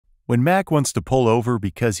When Mac wants to pull over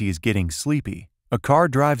because he is getting sleepy, a car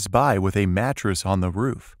drives by with a mattress on the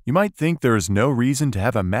roof. You might think there is no reason to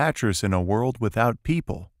have a mattress in a world without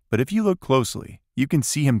people, but if you look closely, you can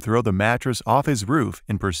see him throw the mattress off his roof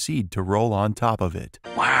and proceed to roll on top of it.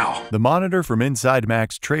 Wow. The monitor from inside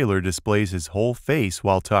Mac's trailer displays his whole face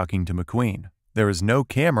while talking to McQueen. There is no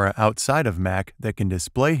camera outside of Mac that can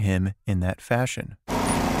display him in that fashion.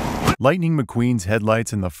 Lightning McQueen's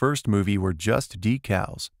headlights in the first movie were just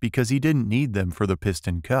decals because he didn't need them for the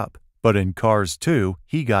Piston Cup. But in Cars 2,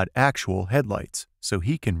 he got actual headlights, so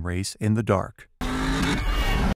he can race in the dark.